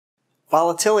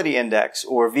Volatility Index,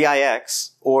 or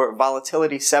VIX, or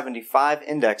Volatility 75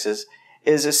 indexes,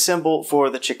 is a symbol for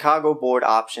the Chicago Board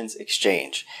Options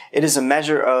Exchange. It is a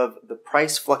measure of the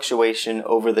price fluctuation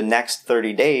over the next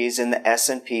 30 days in the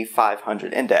S&P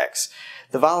 500 index.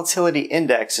 The Volatility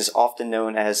Index is often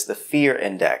known as the Fear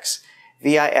Index.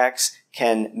 VIX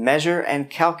can measure and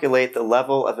calculate the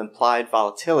level of implied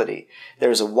volatility.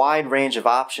 There is a wide range of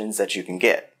options that you can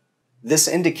get. This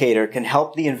indicator can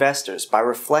help the investors by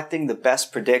reflecting the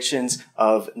best predictions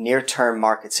of near-term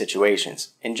market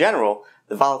situations. In general,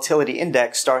 the volatility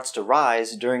index starts to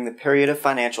rise during the period of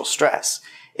financial stress.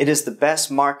 It is the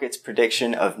best market's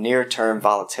prediction of near-term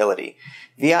volatility.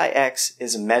 VIX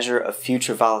is a measure of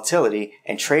future volatility,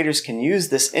 and traders can use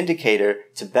this indicator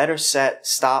to better set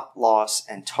stop loss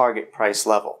and target price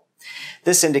level.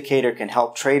 This indicator can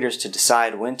help traders to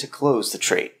decide when to close the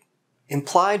trade.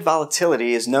 Implied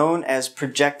volatility is known as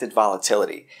projected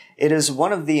volatility. It is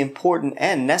one of the important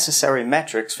and necessary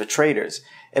metrics for traders.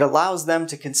 It allows them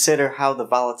to consider how the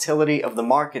volatility of the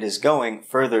market is going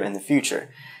further in the future.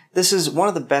 This is one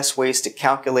of the best ways to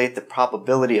calculate the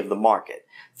probability of the market.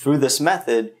 Through this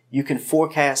method, you can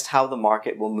forecast how the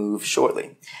market will move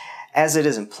shortly. As it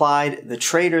is implied, the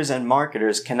traders and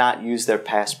marketers cannot use their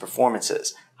past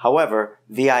performances. However,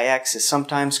 VIX is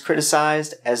sometimes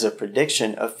criticized as a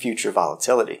prediction of future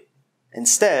volatility.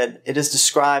 Instead, it is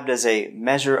described as a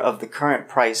measure of the current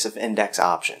price of index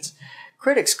options.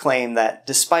 Critics claim that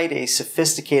despite a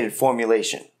sophisticated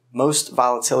formulation, most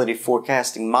volatility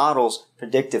forecasting models'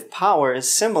 predictive power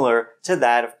is similar to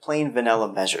that of plain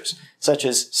vanilla measures, such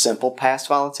as simple past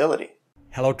volatility.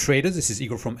 Hello traders, this is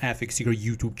Igor from FX Igor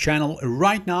YouTube channel.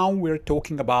 Right now we're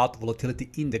talking about volatility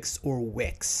index or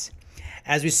VIX.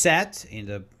 As we said in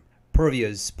the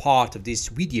previous part of this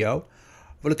video,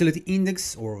 volatility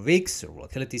index or VIX or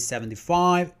volatility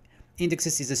 75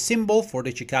 indexes is a symbol for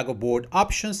the Chicago Board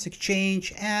Options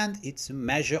Exchange, and it's a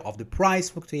measure of the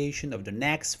price fluctuation of the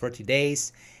next 30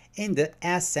 days in the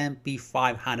S&P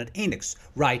 500 index.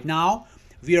 Right now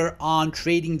we are on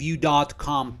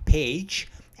tradingview.com page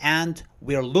and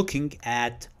we're looking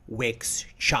at VIX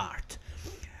chart.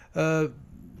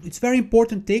 It's very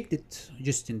important to take that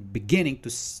just in the beginning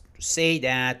to say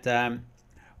that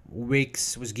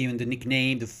VIX was given the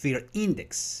nickname the Fear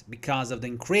Index because of the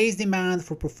increased demand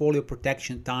for portfolio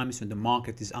protection times when the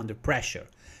market is under pressure.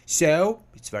 So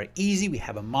it's very easy. We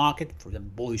have a market, for the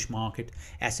bullish market,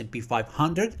 S&P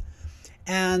 500,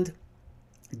 and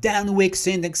then VIX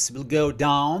index will go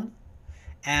down,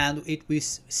 and it will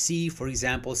see, for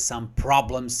example, some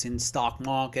problems in stock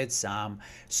markets,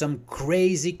 some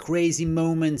crazy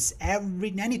moments,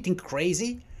 anything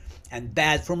crazy and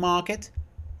bad for market.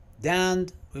 Then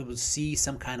we will see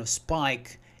some kind of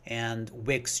spike in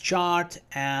VIX chart,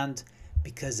 and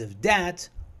because of that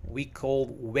we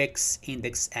call VIX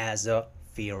index as a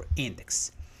fear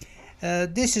index.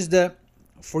 This is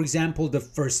for example, the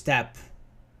first step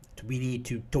that we need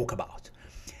to talk about.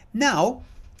 Now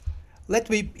let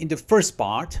me, in the first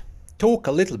part, talk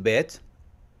a little bit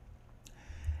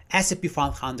S&P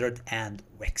 500 and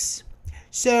VIX.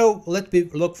 So let me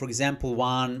look, for example,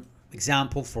 one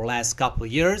example for last couple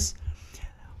of years.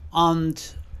 And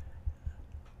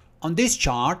on this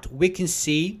chart, we can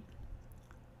see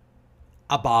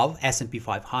above S&P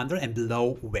 500 and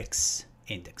below VIX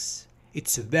index.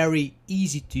 It's very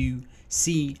easy to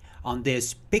see on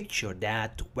this picture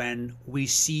that when we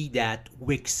see that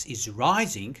VIX is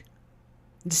rising,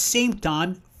 at the same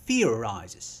time fear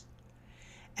rises,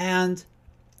 and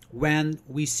when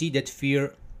we see that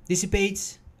fear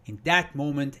dissipates, in that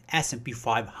moment S&P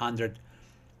 500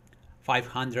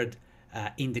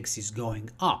 index is going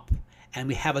up, and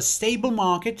we have a stable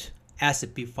market.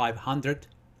 S&P 500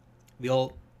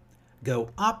 will go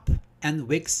up and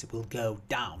VIX will go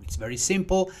down. It's very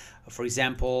simple. For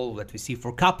example, let me see, for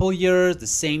a couple years the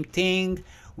same thing.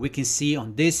 We can see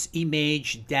on this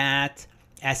image that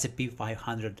S&P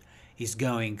 500 is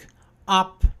going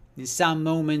up in some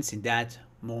moments, in that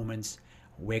moments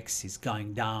VIX is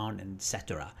going down,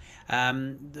 etc.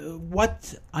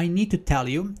 What I need to tell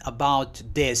you about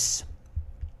this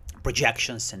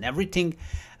projections and everything,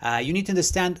 you need to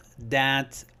understand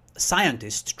that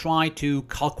scientists try to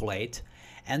calculate,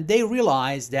 and they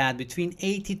realize that between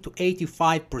 80 to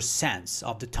 85%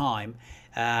 of the time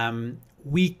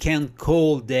we can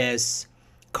call this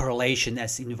correlation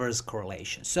as inverse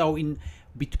correlation. So in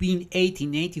between 80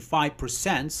 and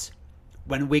 85%,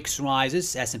 when VIX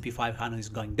rises, S&P 500 is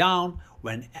going down.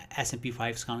 When S&P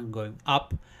 500 is going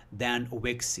up, then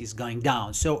VIX is going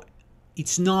down. So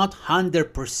it's not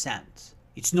 100%.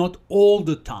 It's not all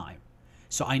the time.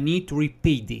 So I need to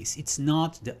repeat this. It's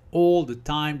not all the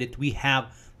time that we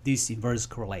have these inverse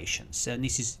correlations. And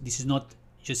this is not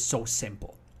just so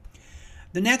simple.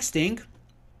 The next thing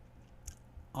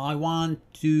I want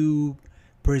to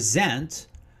present,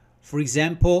 for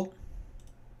example,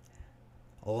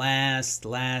 last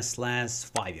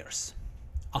 5 years.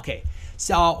 Okay,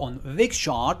 so on VIX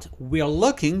chart, we are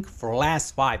looking for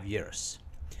last 5 years.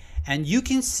 And you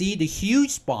can see the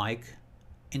huge spike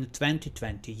in the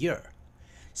 2020 year.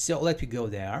 So let me go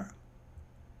there.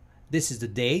 This is the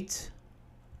date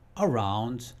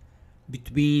around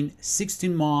between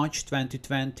 16 March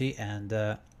 2020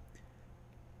 and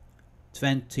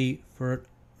 23rd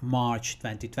March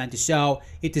 2020. So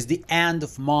it is the end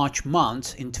of March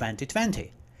month in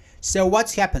 2020. So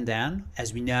what's happened then?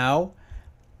 As we know,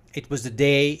 it was the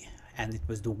day and it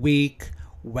was the week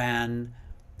when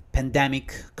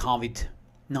pandemic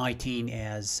COVID-19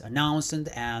 is announced,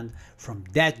 and from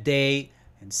that day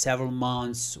in several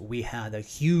months we had a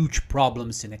huge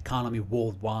problems in economy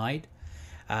worldwide.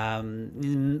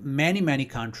 In many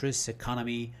countries,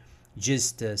 economy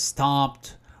just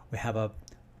stopped. We have a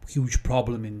huge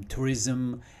problem in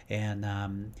tourism and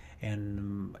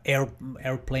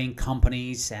airplane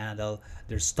companies, and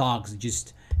their stocks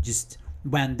just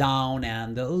went down,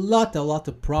 and a lot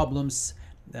of problems,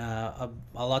 a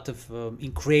lot of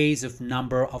increase of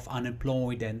number of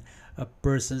unemployed and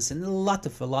persons, and a lot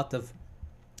of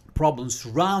problems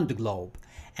around the globe.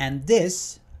 And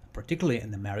this, particularly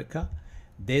in America,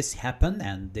 this happened,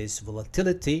 and this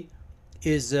volatility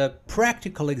is a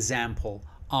practical example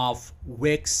of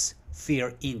VIX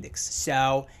fear index.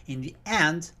 So in the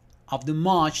end of the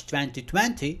March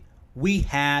 2020, we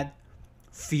had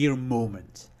fear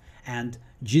movement, and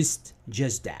just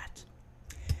that.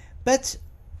 But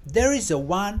there is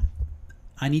one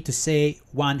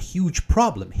huge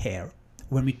problem here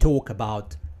when we talk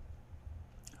about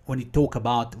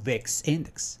VIX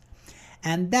index,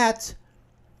 and that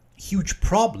huge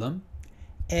problem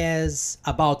is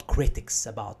about critics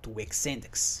about VIX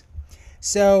index.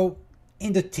 So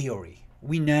in the theory,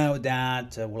 we know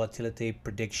that volatility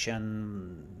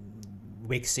prediction,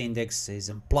 VIX index is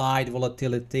implied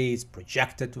volatility, it's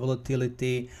projected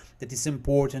volatility, that is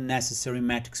important necessary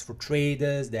metrics for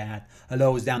traders that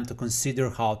allows them to consider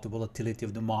how the volatility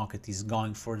of the market is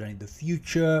going further in the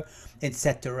future,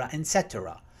 etc.,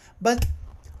 etc. But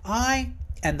I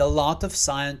and a lot of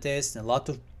scientists and a lot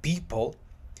of people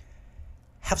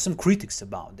have some critics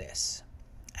about this.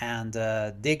 And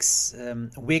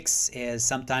VIX is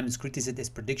sometimes criticized as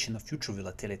prediction of future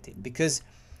volatility, because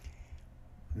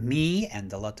me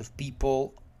and a lot of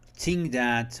people think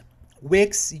that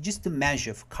VIX is just a measure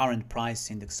of current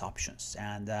price index options,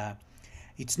 and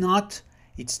it's not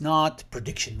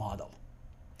prediction model.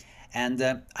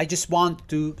 And I just want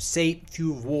to say a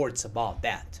few words about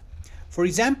that. For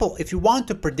example, if you want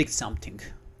to predict something,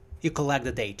 you collect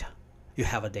the data. You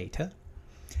have a data,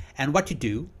 and what you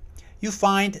do, you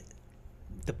find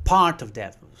the part of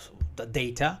the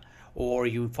data, or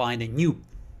you find a new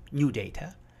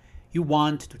data you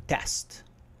want to test.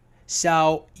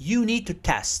 So you need to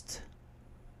test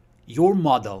your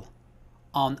model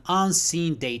on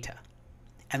unseen data.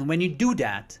 And when you do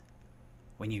that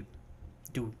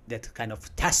kind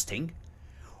of testing,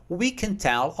 we can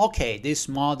tell, okay, this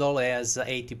model is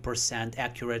 80%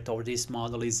 accurate, or this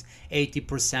model is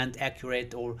 80%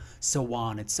 accurate, or so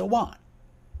on and so on.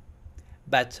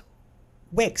 But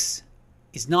VIX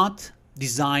is not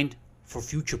designed for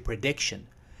future prediction,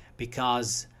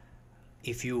 because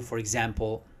if you, for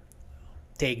example,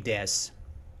 take this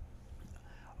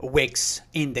VIX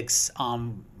index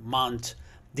on month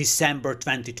December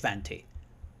 2020,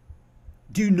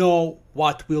 do you know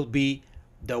what will be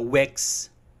the VIX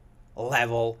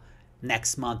level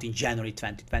next month in January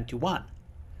 2021?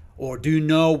 Or do you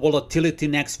know volatility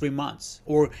next 3 months?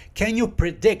 Or can you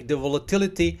predict the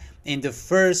volatility in the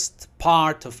first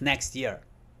part of next year?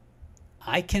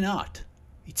 I cannot.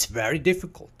 It's very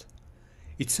difficult.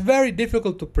 It's very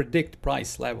difficult to predict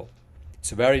price level. It's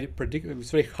very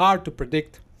hard to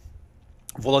predict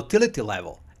volatility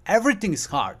level. Everything is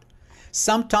hard.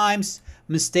 Sometimes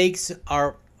mistakes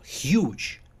are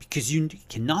huge because you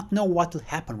cannot know what will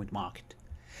happen with market.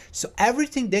 So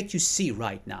everything that you see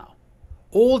right now,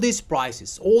 all these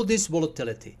prices, all this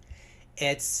volatility,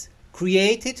 it's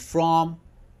created from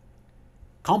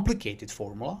complicated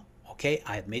formula. Okay,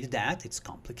 I admit that it's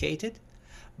complicated,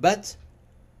 but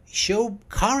show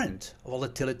current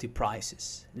volatility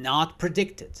prices, not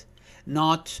predicted.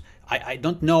 I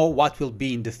don't know what will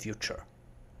be in the future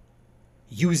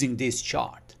using this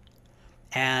chart.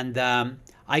 And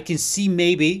I can see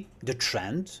maybe the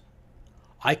trend.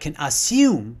 I can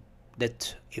assume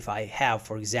that if I have,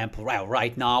 for example,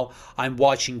 right now I'm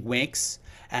watching VIX,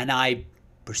 and I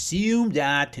presume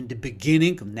that in the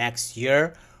beginning of next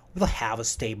year we'll have a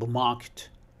stable market.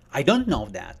 I don't know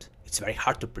that. It's very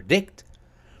hard to predict.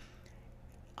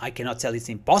 I cannot tell it's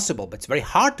impossible, but it's very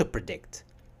hard to predict.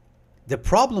 The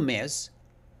problem is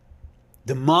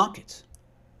the market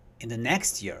in the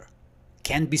next year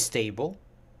can be stable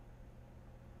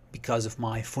because of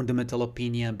my fundamental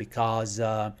opinion, because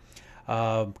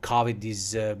COVID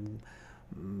is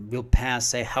will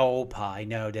pass, I hope. I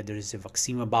know that there is a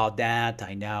vaccine about that.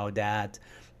 I know that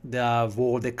the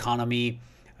world economy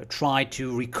try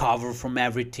to recover from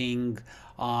everything.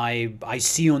 I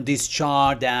see on this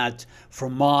chart that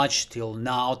from March till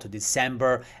now to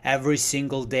December, every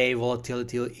single day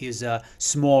volatility is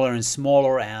smaller and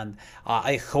smaller, and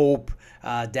I hope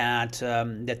that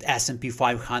S&P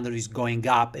 500 is going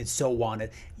up and so on.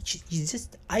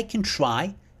 I can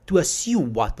try to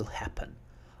assume what will happen.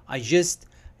 I just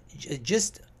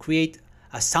create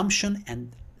assumption,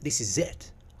 and this is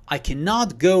it. I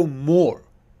cannot go more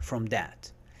from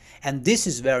that, and this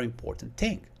is very important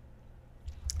thing.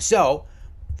 So,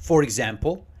 for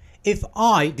example, if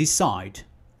I decide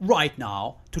right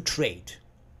now to trade,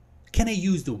 can I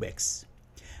use the VIX?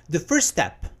 The first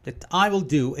step that I will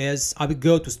do is I will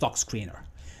go to Stock Screener.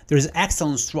 There is an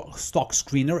excellent Stock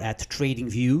Screener at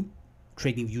TradingView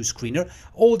Screener.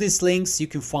 All these links you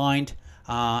can find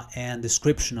in the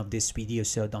description of this video,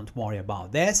 so don't worry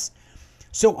about this.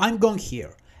 So I'm going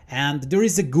here, and there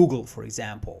is a Google, for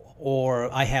example,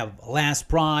 or I have last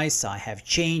price, I have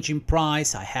change in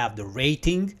price, I have the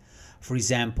rating. For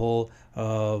example,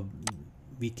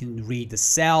 we can read the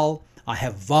sell, I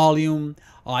have volume,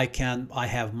 I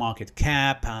have market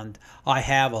cap, and I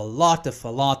have a lot of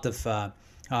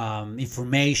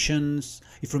information.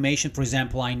 For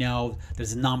example, I know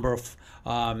there's a number of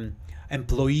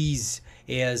employees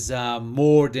is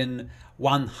more than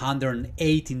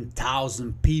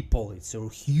 118,000 people. It's a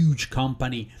huge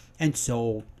company, and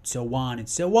so on and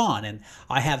so on. And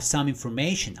I have some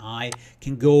information. I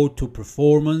can go to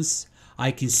performance.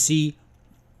 I can see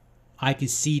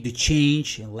the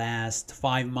change in last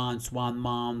 5 months, 1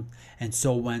 month, and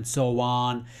so on and so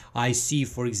on. I see,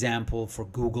 for example, for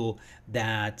Google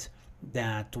that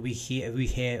we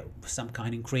have some kind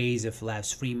of increase of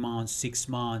last 3 months, 6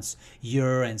 months,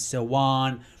 year, and so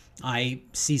on. I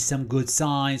see some good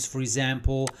signs. For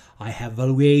example, I have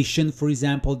valuation, for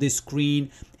example, this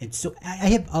screen, and so I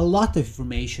have a lot of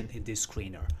information in this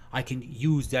screener. I can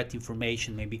use that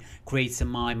information, maybe create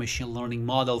some machine learning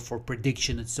model for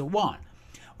prediction and so on.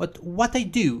 But what I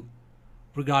do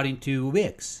regarding to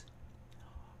VIX,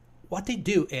 what I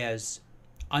do is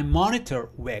I monitor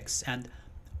VIX, and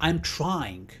I'm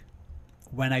trying,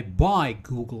 when I buy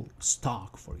Google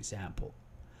stock, for example,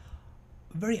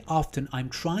 very often I'm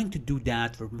trying to do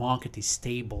that where market is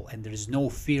stable and there is no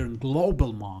fear in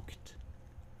global market,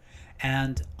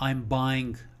 and I'm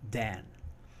buying then.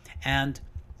 And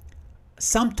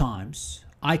sometimes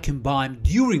I can buy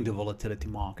during the volatility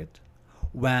market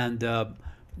when the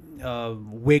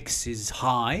VIX is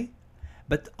high,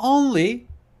 but only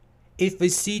if I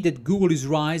see that Google is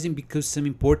rising because some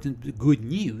important good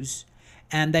news,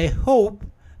 and I hope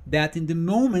that in the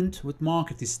moment what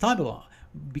market is stable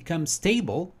becomes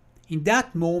stable, in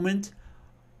that moment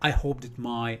I hope that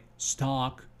my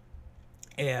stock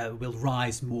will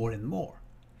rise more and more.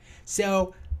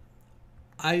 So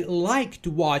I like to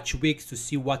watch VIX to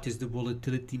see what is the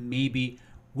volatility. Maybe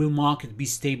will market be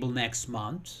stable next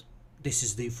month? This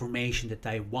is the information that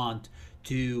I want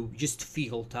to just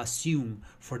feel, to assume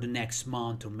for the next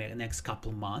month or next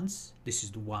couple months. This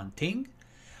is the one thing.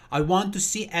 I want to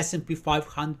see S&P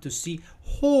 500, to see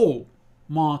whole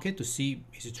market, to see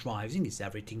is it rising, is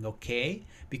everything okay,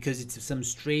 because it's some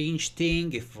strange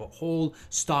thing if whole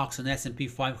stocks on S&P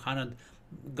 500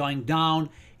 going down.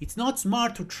 It's not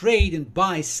smart to trade and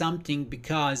buy something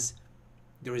because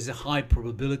there is a high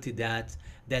probability that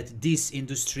this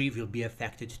industry will be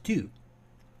affected too.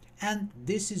 And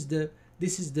this is the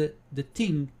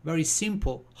thing, very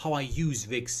simple, how I use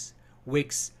VIX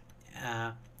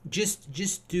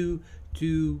just to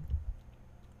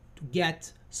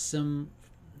get some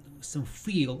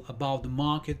feel about the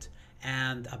market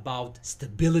and about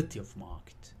stability of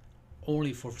market,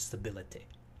 only for stability.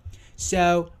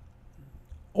 So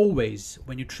always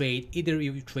when you trade, either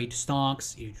if you trade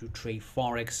stocks, if you trade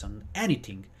forex, on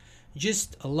anything,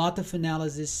 just a lot of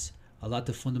analysis, a lot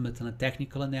of fundamental and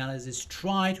technical analysis.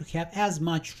 Try to have as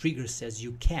much triggers as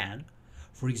you can.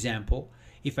 For example,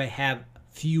 if I have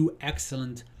few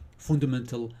excellent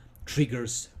fundamental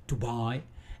triggers to buy,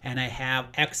 and I have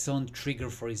excellent trigger,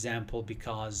 for example,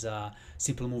 because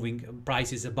simple moving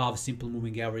price is above simple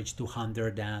moving average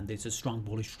 200 and it's a strong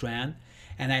bullish trend,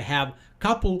 and I have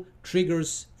couple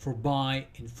triggers for buy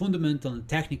in fundamental and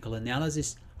technical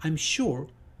analysis, I'm sure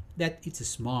that it's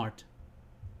smart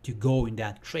to go in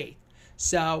that trade.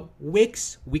 So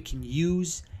VIX we can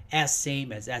use as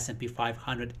same as S&P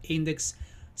 500 index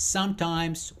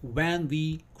sometimes when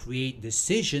we create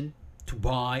decision to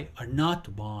buy or not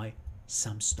to buy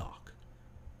some stock.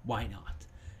 Why not?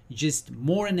 Just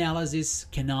more analysis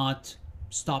cannot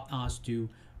stop us to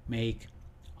make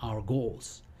our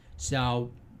goals.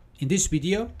 So in this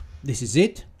video, this is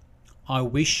it. I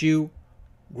wish you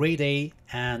great day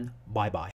and bye bye.